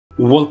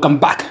Welcome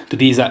back to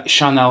this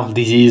channel.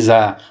 This is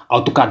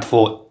Autocad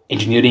for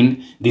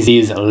engineering. This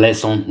is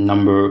lesson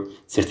number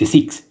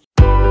 36.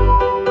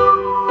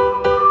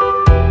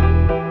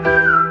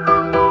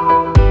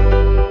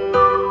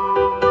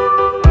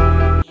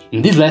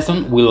 In this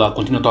lesson, we'll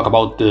continue to talk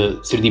about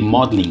 3D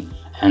modeling,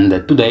 and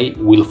today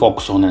we'll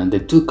focus on the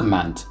two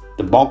commands,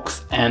 the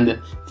box and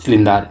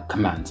cylinder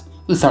commands.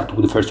 We'll start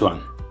with the first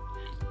one,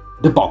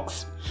 the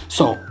box.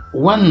 So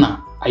when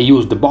I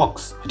use the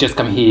box, I just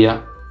come here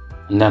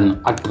and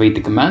then activate the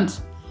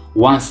command.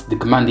 Once the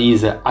command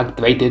is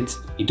activated,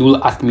 it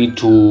will ask me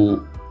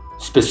to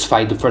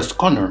specify the first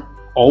corner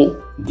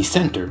or the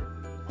center.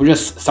 We'll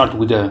just start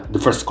with the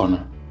first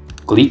corner.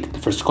 Click the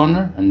first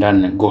corner and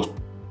then go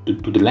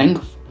to the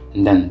length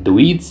and then the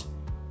width.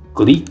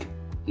 Click.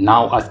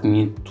 Now ask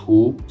me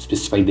to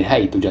specify the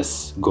height. To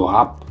just go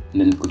up and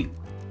then click.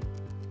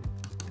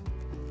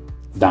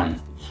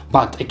 Done.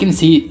 But I can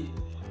see,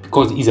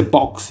 because it's a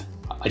box,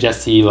 I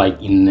just see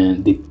like in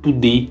the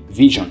 2D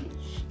vision.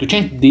 To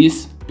change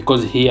this,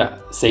 because here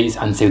says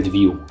unsaved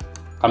view,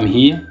 come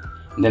here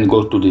and then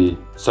go to the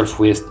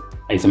surface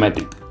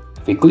isometric.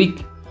 If I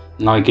click,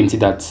 now I can see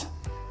that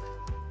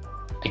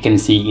I can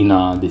see in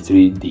the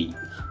 3D.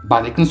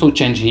 But I can also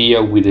change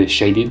here with the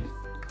shaded,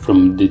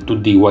 from the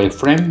 2D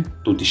wireframe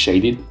to the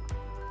shaded.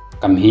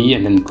 Come here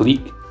and then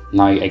click.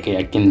 Now I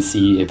can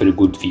see a very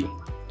good view.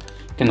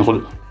 I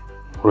can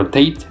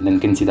rotate and then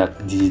can see that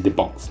this is the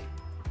box.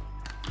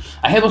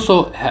 I have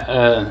also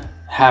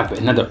have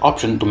another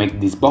option to make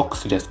this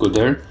box. Just go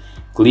there,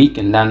 click,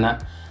 and then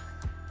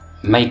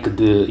make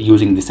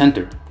using the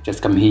center.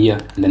 Just come here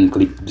and then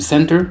click the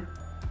center,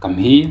 come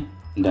here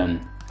and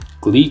then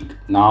click.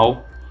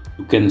 Now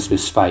you can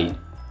specify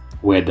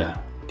whether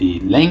the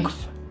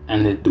length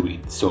and the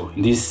width. So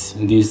in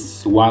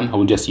this one I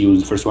will just use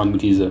the first one,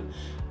 which is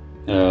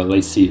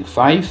let's see,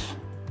 5,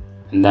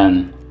 and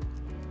then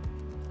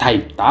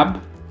type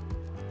tab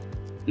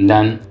and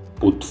then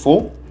put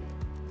 4,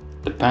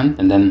 the pen,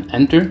 and then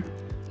enter.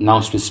 Now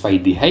specify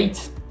the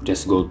height.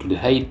 Just go to the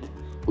height,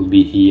 will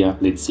be here,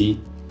 let's see,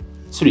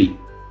 3,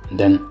 and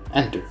then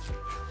enter.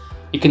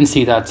 You can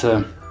see that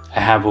I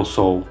have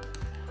also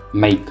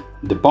make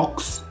the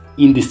box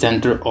in the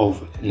center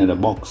of another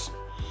box.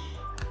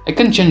 I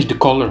can change the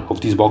color of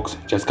this box.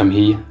 Just come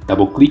here,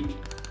 double click.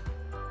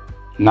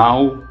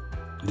 Now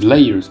the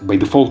layers by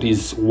default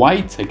is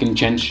white. I can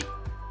change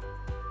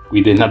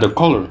with another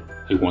color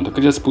I want. I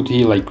can just put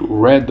here like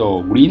red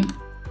or green.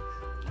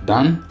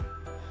 Done.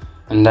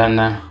 And then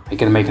I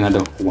can make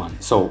another one.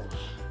 So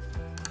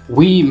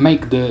we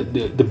make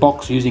the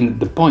box using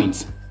the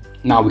points.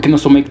 Now we can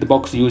also make the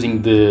box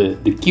using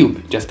the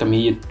cube. Just come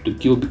here to the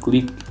cube,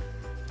 click,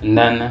 and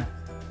then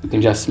you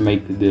can just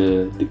make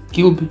the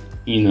cube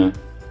in a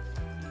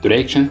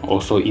direction,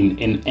 also in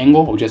an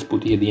angle. I'll just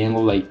put here the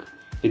angle, like,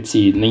 let's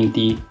see,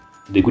 90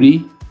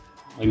 degree.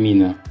 I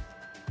mean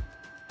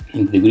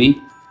 90 degree,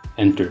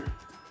 enter.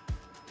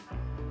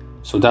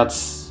 So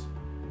that's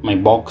my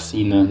box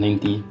in a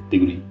 90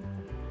 degree.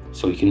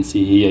 So you can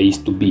see here is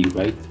to be,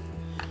 right?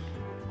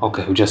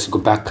 Okay, we'll just go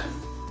back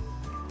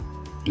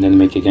and then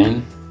make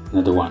again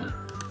another one.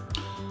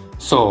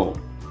 So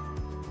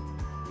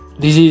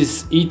this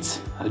is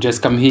it. I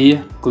just come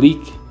here, click,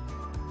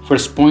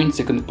 first point,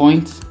 second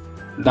point,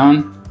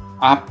 done,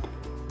 up,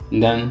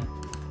 and then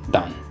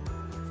done.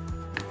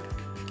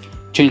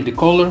 Change the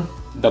color,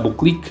 double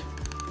click,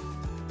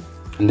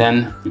 and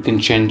then you can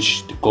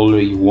change the color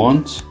you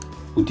want.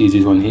 Put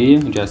this one here,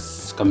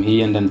 just come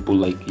here and then put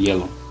like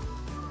yellow.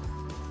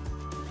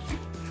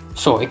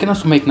 So I can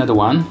also make another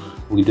one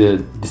with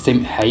the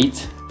same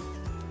height.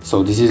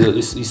 So this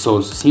is so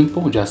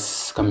simple.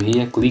 Just come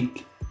here,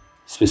 click,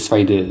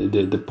 specify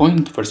the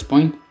point, first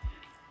point,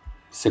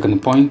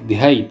 second point, the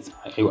height.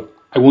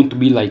 I want to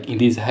be like in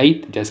this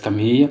height. Just come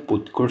here,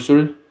 put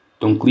cursor,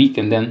 don't click,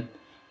 and then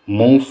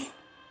move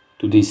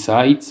to this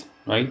side,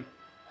 right?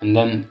 And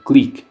then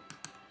click.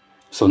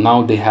 So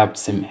now they have the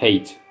same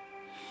height.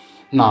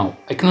 Now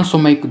I can also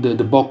make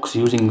the box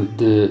using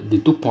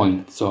the 2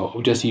 points. So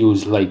I'll just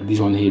use like this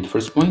one here, the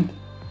first point,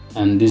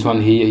 and this one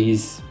here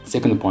is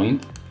second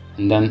point,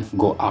 and then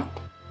go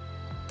up.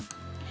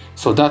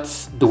 So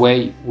that's the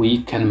way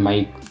we can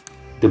make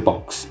the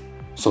box.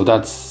 So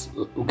that's,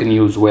 we can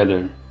use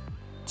whether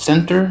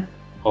center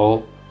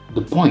or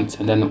the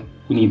point, and then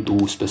we need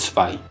to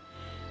specify.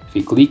 If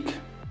we click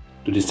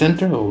to the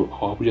center,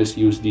 or we just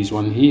use this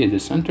one here,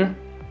 the center,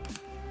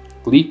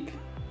 click,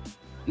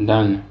 and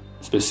then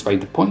specify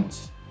the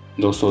points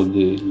and also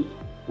the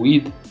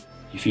width.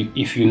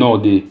 If you know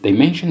the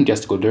dimension,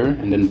 just go there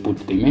and then put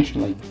the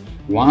dimension like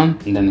 1,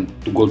 and then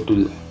to go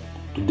to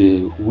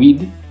the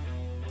width,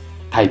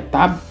 type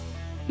tab,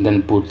 and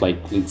then put like,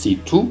 let's see,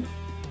 2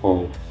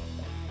 or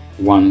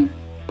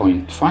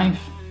 1.5,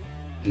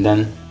 and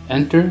then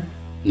enter.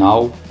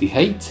 Now the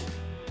height,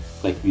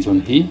 like this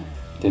one here,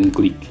 then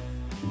click,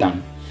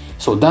 done.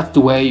 So that's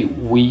the way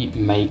we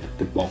make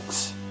the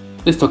box.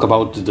 Let's talk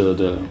about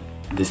the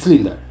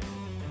cylinder.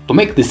 To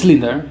make the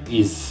cylinder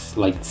is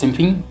like same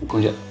thing.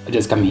 I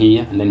just come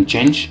here and then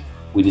change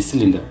with the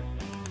cylinder.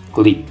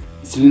 click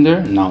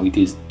cylinder. Now it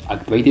is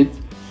activated.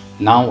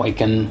 Now I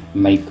can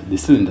make the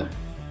cylinder.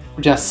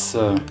 Just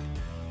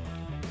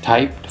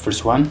type the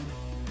first one.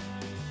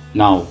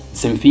 Now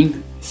same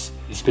thing,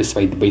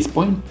 specify the base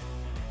point,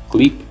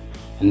 click,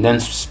 and then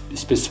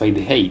specify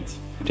the height.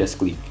 Just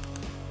click.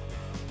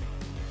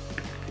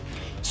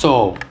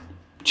 So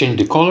change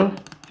the color,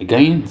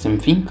 again same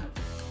thing.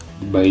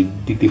 By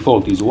the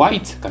default is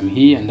white. Come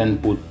here and then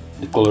put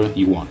the color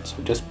you want.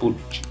 So just put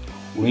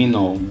green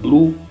or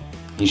blue,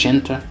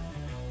 magenta,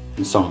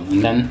 and so on,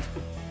 and then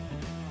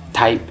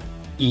type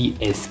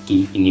ES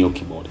key in your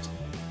keyboard.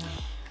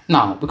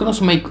 Now we can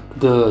also make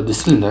the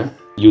cylinder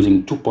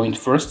using 2 point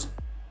first.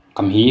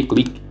 Come here,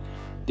 click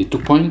the 2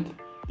 point.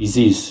 This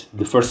is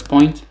the first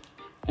point,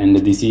 and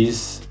this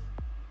is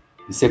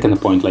the second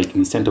point, like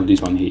in the center of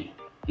this one here,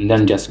 and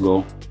then just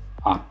go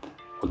up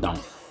or down.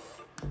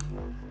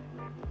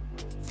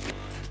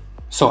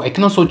 So I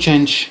can also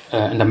change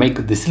and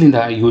make the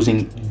cylinder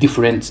using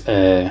different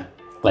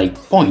like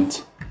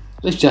points.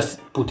 Let's just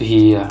put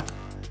here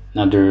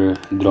another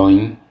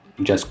drawing,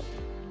 just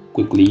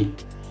quickly.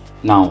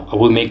 Now I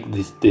will make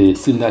the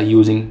cylinder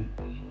using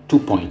 2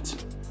 points.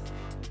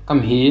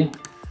 Come here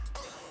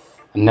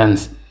and then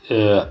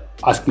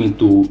ask me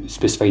to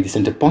specify the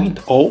center point,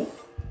 or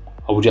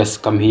I will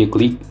just come here,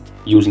 click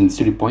using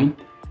 3 point,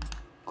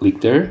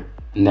 click there,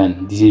 and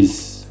then this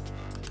is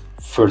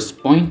first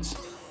point,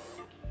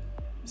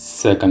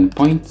 second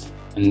point,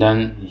 and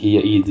then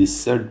here is the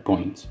third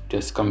point.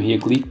 Just come here,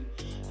 click,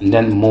 and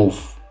then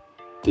move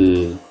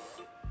the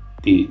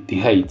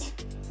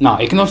height. Now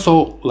I can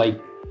also, like,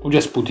 we'll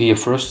just put here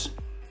first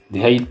the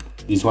height,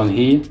 this one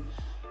here,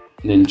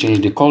 then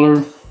change the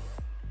color,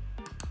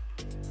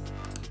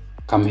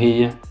 come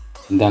here,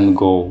 and then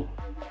go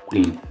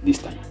clean this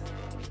time.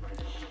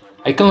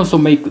 I can also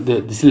make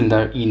the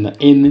cylinder in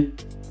any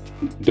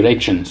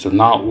direction. So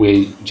now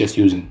we're just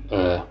using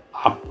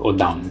up or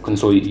down. You can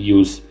also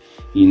use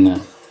in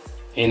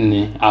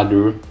any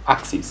other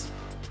axis.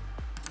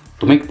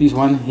 To make this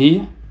one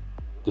here,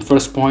 the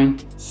first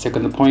point,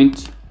 second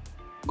point,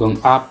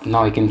 going up.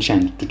 Now I can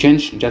change. To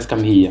change, just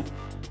come here,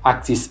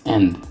 axis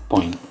end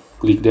point,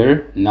 click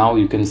there. Now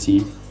you can see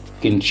you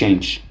can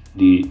change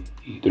the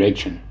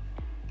direction.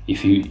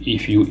 If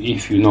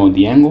you know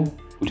the angle,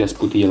 we just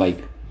put here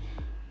like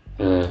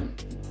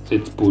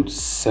let's put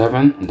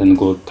 7, and then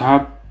go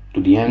tab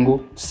to the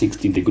angle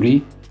 60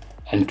 degree,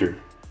 enter.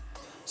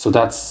 So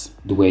that's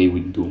the way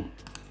we do.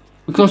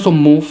 We can also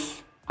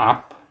move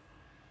up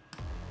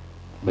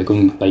by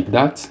going like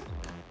that,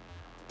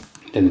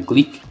 then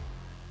click,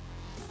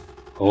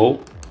 or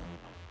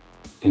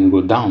can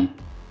go down,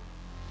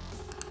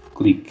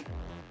 click,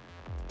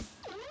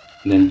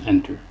 then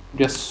enter.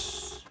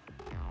 Just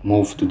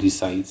move to the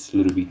sides a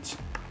little bit.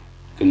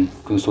 You can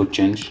also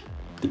change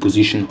the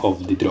position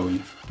of the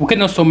drawing. We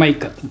can also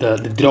make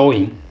the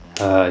drawing,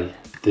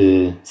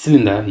 the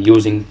cylinder,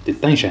 using the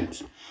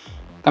tangent.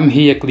 Come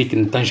here, click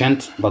in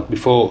tangent, but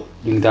before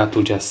doing that,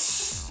 we'll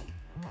just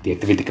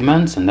deactivate the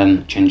commands and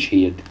then change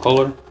here the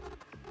color.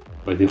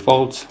 By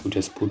default, we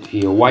just put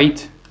here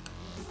white.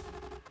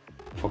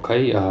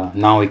 Okay,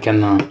 now we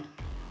can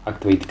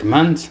activate the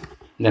command,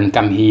 then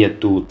come here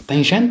to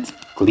tangent,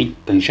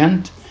 click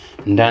tangent,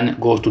 and then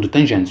go to the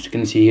tangents. You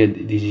can see here,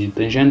 this is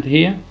tangent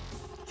here.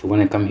 So when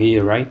I come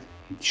here, right,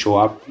 it show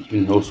up,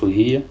 even also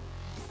here,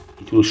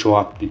 it will show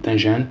up the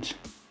tangent.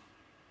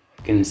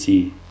 You can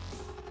see,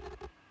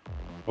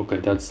 okay,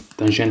 that's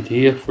tangent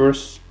here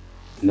first,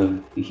 and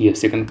then here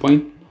second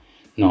point.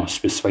 Now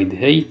specify the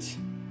height,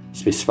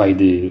 specify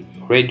the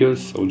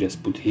radius, so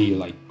just put here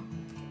like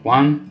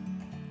 1,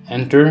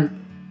 enter.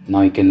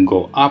 Now you can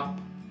go up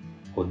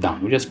or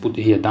down. We just put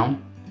it here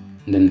down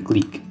and then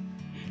click.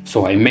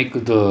 So I make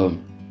the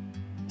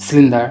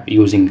cylinder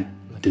using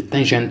the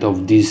tangent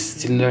of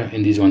this cylinder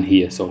and this one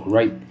here, so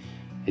right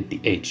at the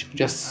edge.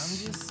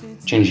 Just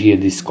change here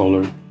this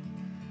color,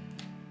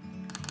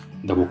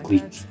 double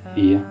click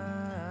here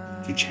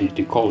to change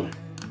the color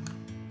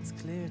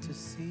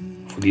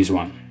for this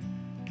one,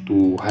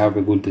 to have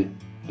a good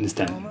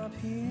understanding.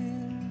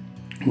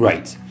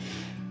 Right,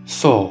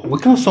 so we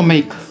can also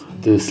make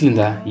the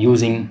cylinder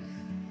using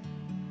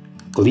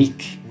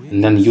click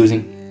and then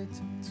using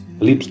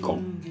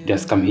elliptical.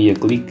 Just come here,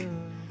 click,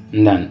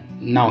 and then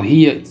now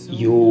here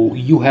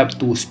you have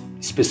to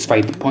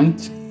specify the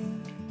point,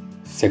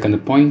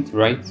 second point,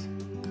 right,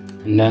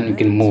 and then you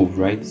can move,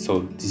 right.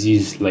 So this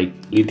is like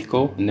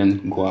elliptical, and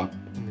then go up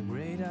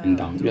and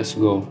down. Just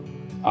go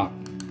up.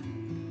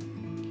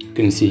 You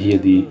can see here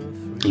the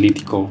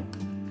elliptical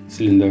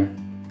cylinder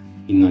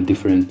in a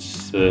different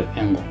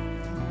angle.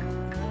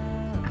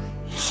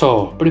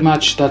 So pretty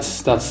much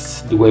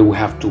that's the way we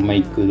have to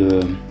make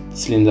the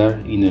cylinder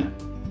in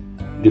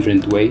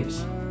different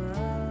ways.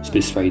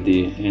 Specify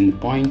the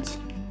end point,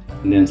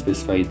 and then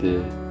specify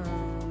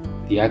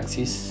the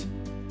axis.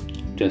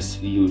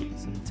 Just use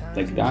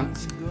like that,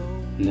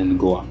 and then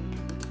go up,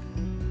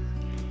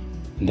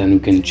 and then we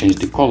can change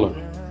the color.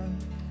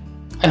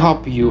 I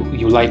hope you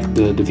like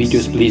the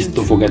videos. Please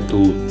don't forget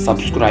to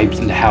subscribe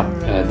and help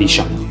this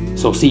channel.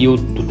 So see you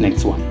to the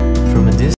next one.